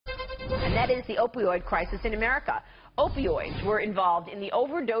that is the opioid crisis in America. Opioids were involved in the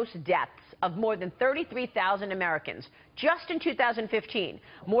overdose deaths of more than 33,000 Americans just in 2015,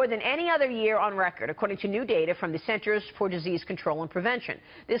 more than any other year on record, according to new data from the Centers for Disease Control and Prevention.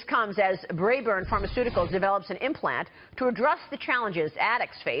 This comes as Braeburn Pharmaceuticals develops an implant to address the challenges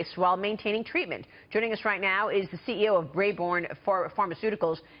addicts face while maintaining treatment. Joining us right now is the CEO of Braeburn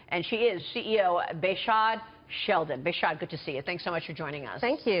Pharmaceuticals, and she is CEO Behshad. Sheldon. Behshad, good to see you. Thanks so much for joining us.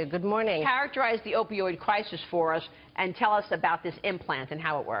 Thank you. Good morning. Characterize the opioid crisis for us and tell us about this implant and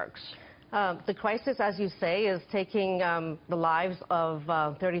how it works. The crisis, as you say, is taking the lives of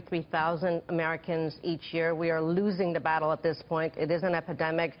 33,000 Americans each year. We are losing the battle at this point. It is an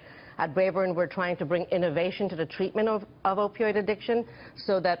epidemic. At Braeburn, we're trying to bring innovation to the treatment of opioid addiction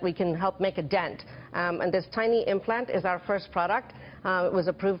so that we can help make a dent. And this tiny implant is our first product. It was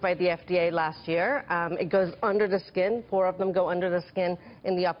approved by the FDA last year. It goes under the skin. 4 of them go under the skin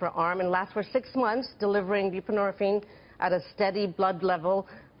in the upper arm and lasts for 6 months, delivering buprenorphine at a steady blood level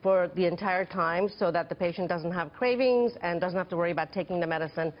for the entire time so that the patient doesn't have cravings and doesn't have to worry about taking the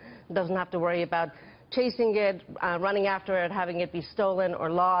medicine, doesn't have to worry about chasing it, running after it, having it be stolen or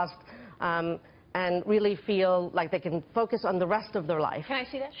lost, and really feel like they can focus on the rest of their life. Can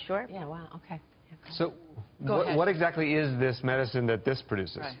I see that? Sure. Yeah, wow, okay. So what exactly is this medicine that this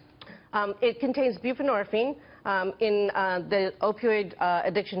produces? Right. It contains buprenorphine. In the opioid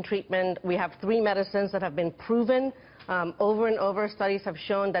addiction treatment, we have 3 medicines that have been proven over and over. Studies have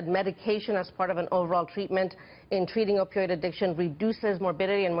shown that medication as part of an overall treatment in treating opioid addiction reduces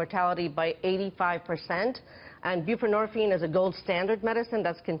morbidity and mortality by 85%. And buprenorphine is a gold standard medicine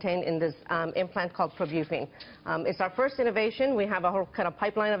that's contained in this implant called Probufene. It's our first innovation. We have a whole kind of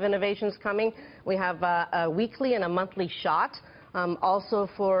pipeline of innovations coming. We have a weekly and a monthly shot. Also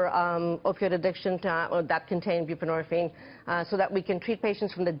for opioid addiction that contain buprenorphine, so that we can treat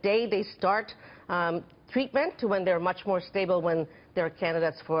patients from the day they start treatment to when they're much more stable when they're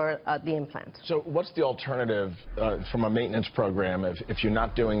candidates for the implant. So what's the alternative from a maintenance program? If you're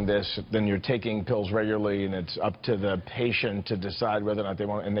not doing this, then you're taking pills regularly and it's up to the patient to decide whether or not they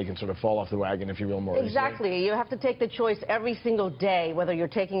want, and they can sort of fall off the wagon, if you will, more Exactly. easily. You have to take the choice every single day, whether you're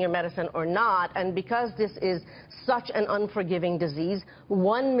taking your medicine or not. And because this is such an unforgiving disease,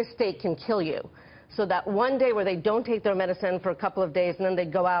 one mistake can kill you. So that one day where they don't take their medicine for a couple of days and then they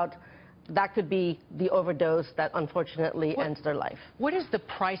go out, that could be the overdose that unfortunately ends their life. What is the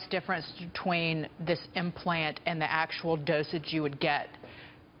price difference between this implant and the actual dosage you would get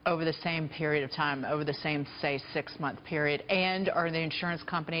over the same period of time, over the same, say, 6-month period? And are the insurance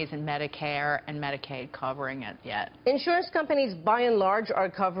companies and Medicare and Medicaid covering it yet? Insurance companies, by and large, are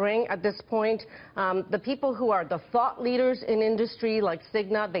covering at this point. The people who are the thought leaders in industry, like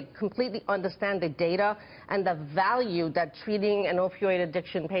Cigna, they completely understand the data and the value that treating an opioid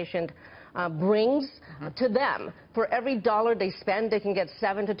addiction patient brings to them. For every dollar they spend, they can get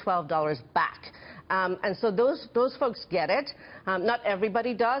 $7 to $12 back. And so those folks get it. Not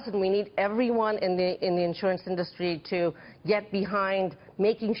everybody does, and we need everyone in the insurance industry to get behind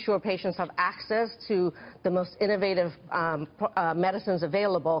making sure patients have access to the most innovative medicines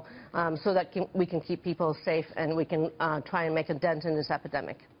available, so that we can keep people safe and we can try and make a dent in this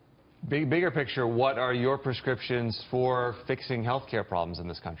epidemic. Bigger picture, what are your prescriptions for fixing healthcare problems in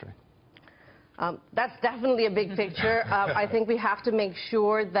this country? That's definitely a big picture. I think we have to make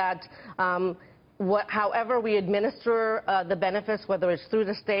sure that however we administer the benefits, whether it's through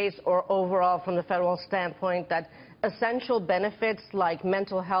the states or overall from the federal standpoint, that essential benefits like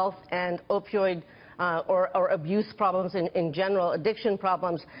mental health and opioid or abuse problems in general, addiction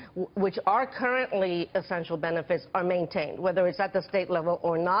problems, which are currently essential benefits, are maintained, whether it's at the state level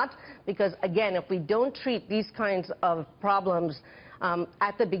or not. Because, again, if we don't treat these kinds of problems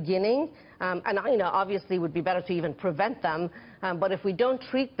at the beginning, and obviously it would be better to even prevent them, but if we don't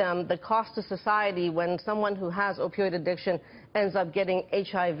treat them, the cost to society when someone who has opioid addiction ends up getting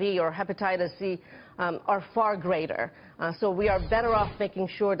HIV or hepatitis C are far greater. So we are better off making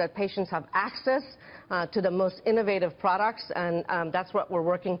sure that patients have access to the most innovative products, and that's what we're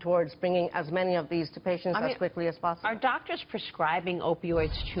working towards, bringing as many of these to patients as quickly as possible. Are doctors prescribing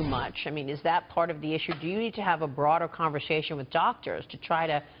opioids too much? I mean, is that part of the issue? Do you need to have a broader conversation with doctors to try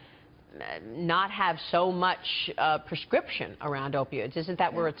to not have so much prescription around opioids? Isn't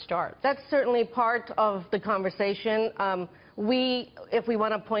that where it starts? That's certainly part of the conversation. If we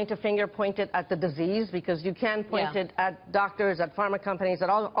want to point a finger, point it at the disease, because you can point it at doctors, at pharma companies, at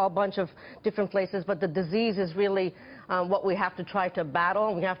all bunch of different places, but the disease is really what we have to try to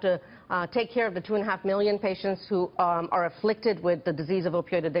battle. We have to take care of the 2.5 million patients who are afflicted with the disease of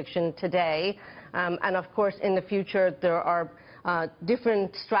opioid addiction today. And of course, in the future, there are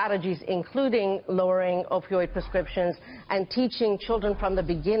different strategies, including lowering opioid prescriptions and teaching children from the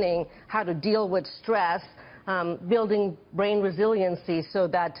beginning how to deal with stress, building brain resiliency so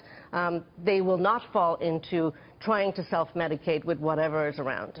that they will not fall into trying to self-medicate with whatever is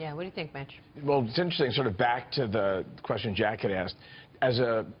around. Yeah, what do you think, Mitch? Well, it's interesting, sort of back to the question Jack had asked. As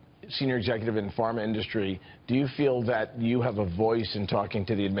a senior executive in the pharma industry, do you feel that you have a voice in talking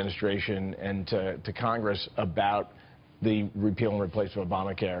to the administration and to Congress about the repeal and replace of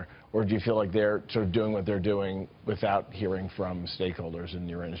Obamacare, or do you feel like they're sort of doing what they're doing without hearing from stakeholders in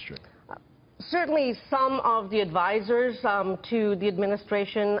your industry? Certainly, some of the advisors to the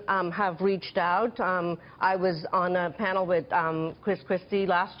administration have reached out. I was on a panel with Chris Christie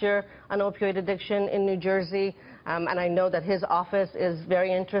last year on opioid addiction in New Jersey, and I know that his office is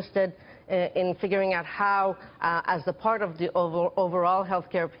very interested in figuring out how, as a part of the overall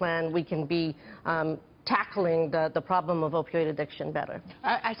health care plan, we can be tackling the problem of opioid addiction better.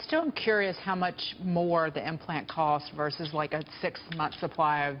 I still am curious how much more the implant costs versus like a 6-month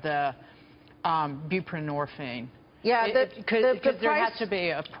supply of the buprenorphine. Yeah, because there has to be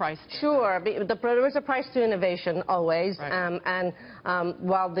a price. Sure, there is a price to innovation always, right.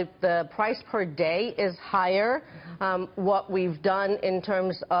 While the price per day is higher, what we've done in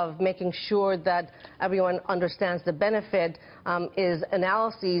terms of making sure that everyone understands the benefit is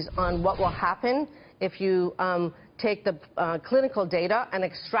analyses on what will happen if you take the clinical data and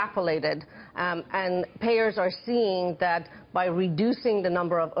extrapolate it. And payers are seeing that by reducing the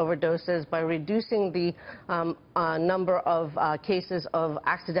number of overdoses, by reducing the number of cases of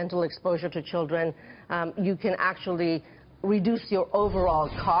accidental exposure to children, you can actually reduce your overall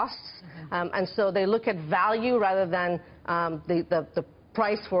costs. And so they look at value rather than the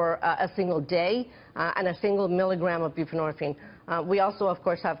price for a single day and a single milligram of buprenorphine. We also, of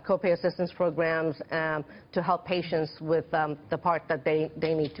course, have copay assistance programs to help patients with the part that they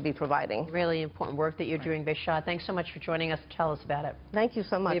need to be providing. Really important work that you're doing, Behshad. Thanks so much for joining us to tell us about it. Thank you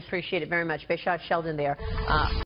so much. We appreciate it very much. Behshad Sheldon there.